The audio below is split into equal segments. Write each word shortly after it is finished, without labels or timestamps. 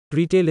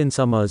Retail in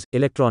Summers,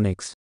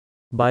 Electronics.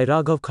 By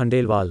Raghav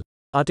Khandelwal.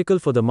 Article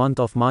for the month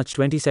of March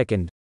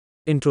 22.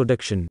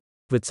 Introduction.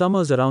 With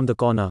summers around the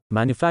corner,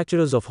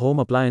 manufacturers of home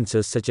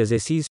appliances such as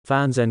ACs,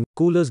 fans, and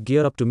coolers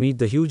gear up to meet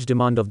the huge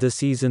demand of this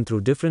season through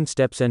different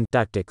steps and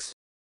tactics.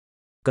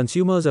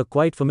 Consumers are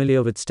quite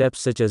familiar with steps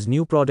such as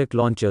new product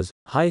launches,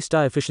 high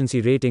star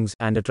efficiency ratings,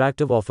 and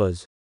attractive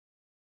offers.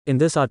 In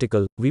this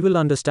article, we will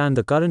understand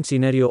the current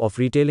scenario of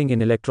retailing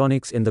in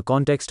electronics in the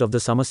context of the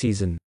summer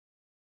season.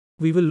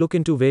 We will look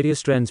into various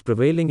trends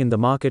prevailing in the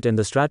market and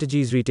the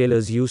strategies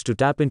retailers use to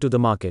tap into the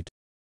market.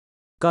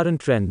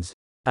 Current trends.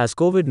 As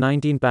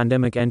COVID-19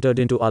 pandemic entered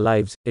into our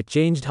lives, it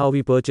changed how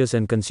we purchase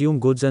and consume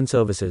goods and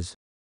services.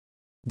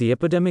 The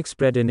epidemic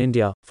spread in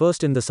India,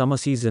 first in the summer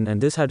season,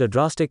 and this had a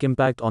drastic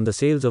impact on the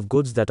sales of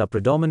goods that are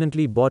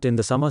predominantly bought in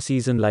the summer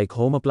season like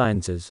home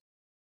appliances.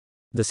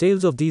 The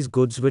sales of these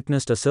goods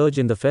witnessed a surge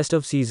in the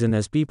festive season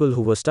as people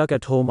who were stuck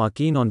at home are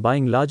keen on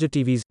buying larger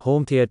TVs,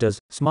 home theaters,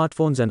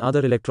 smartphones and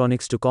other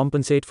electronics to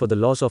compensate for the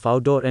loss of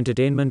outdoor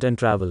entertainment and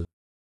travel.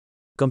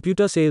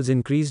 Computer sales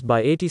increased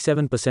by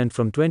 87%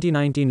 from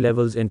 2019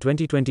 levels in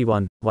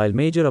 2021, while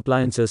major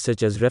appliances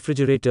such as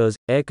refrigerators,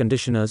 air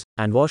conditioners,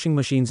 and washing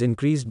machines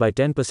increased by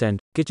 10%,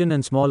 kitchen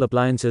and small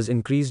appliances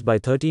increased by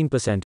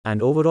 13%,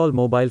 and overall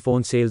mobile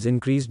phone sales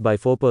increased by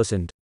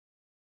 4%.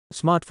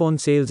 Smartphone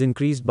sales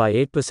increased by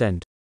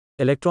 8%.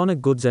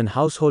 Electronic goods and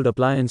household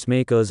appliance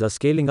makers are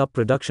scaling up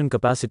production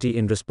capacity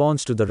in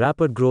response to the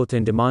rapid growth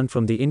in demand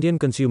from the Indian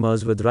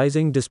consumers with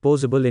rising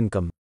disposable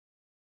income.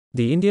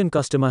 The Indian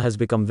customer has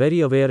become very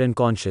aware and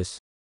conscious.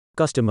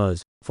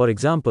 Customers, for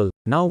example,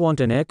 now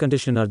want an air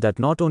conditioner that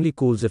not only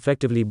cools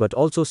effectively but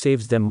also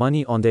saves them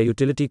money on their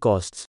utility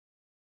costs.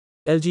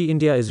 LG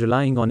India is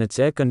relying on its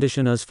air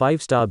conditioners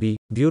 5-star B,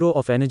 Bureau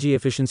of Energy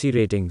Efficiency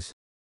ratings.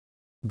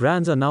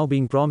 Brands are now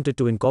being prompted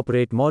to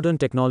incorporate modern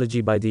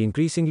technology by the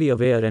increasingly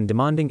aware and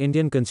demanding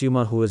Indian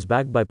consumer who is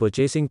backed by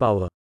purchasing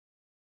power.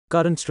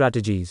 Current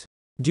strategies.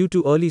 Due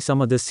to early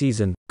summer this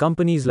season,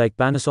 companies like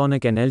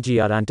Panasonic and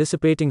LG are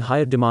anticipating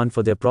higher demand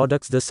for their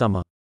products this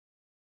summer.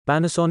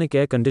 Panasonic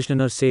air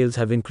conditioner sales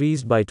have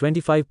increased by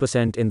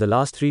 25% in the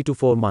last 3 to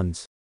 4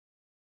 months.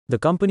 The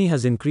company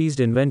has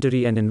increased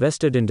inventory and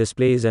invested in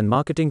displays and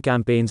marketing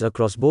campaigns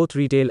across both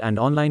retail and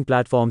online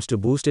platforms to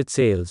boost its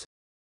sales.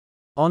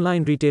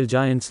 Online retail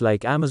giants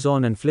like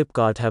Amazon and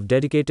Flipkart have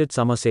dedicated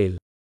summer sale.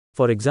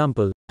 For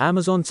example,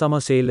 Amazon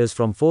summer sale is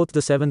from 4th to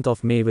 7th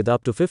of May with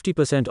up to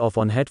 50% off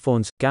on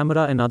headphones,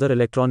 camera and other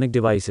electronic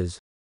devices.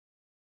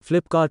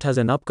 Flipkart has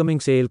an upcoming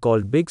sale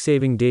called Big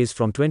Saving Days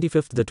from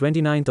 25th to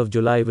 29th of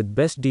July with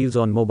best deals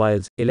on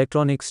mobiles,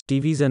 electronics,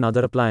 TVs and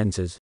other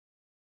appliances.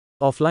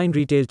 Offline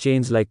retail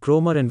chains like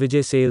Cromer and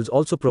Vijay Sales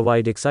also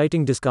provide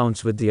exciting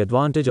discounts with the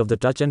advantage of the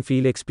touch and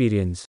feel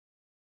experience.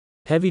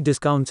 Heavy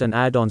discounts and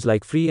add-ons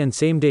like free and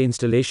same-day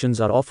installations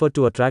are offered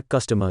to attract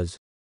customers.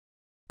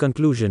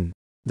 Conclusion.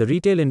 The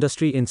retail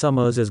industry in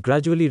summers is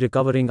gradually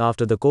recovering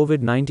after the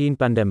COVID-19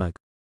 pandemic.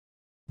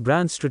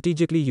 Brands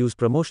strategically use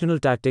promotional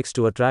tactics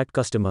to attract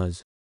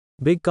customers.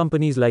 Big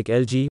companies like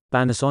LG,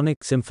 Panasonic,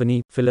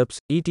 Symphony, Philips,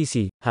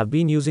 etc. have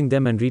been using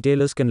them and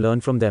retailers can learn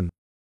from them.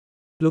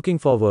 Looking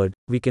forward,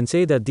 we can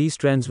say that these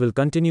trends will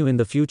continue in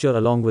the future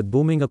along with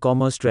booming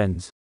e-commerce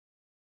trends.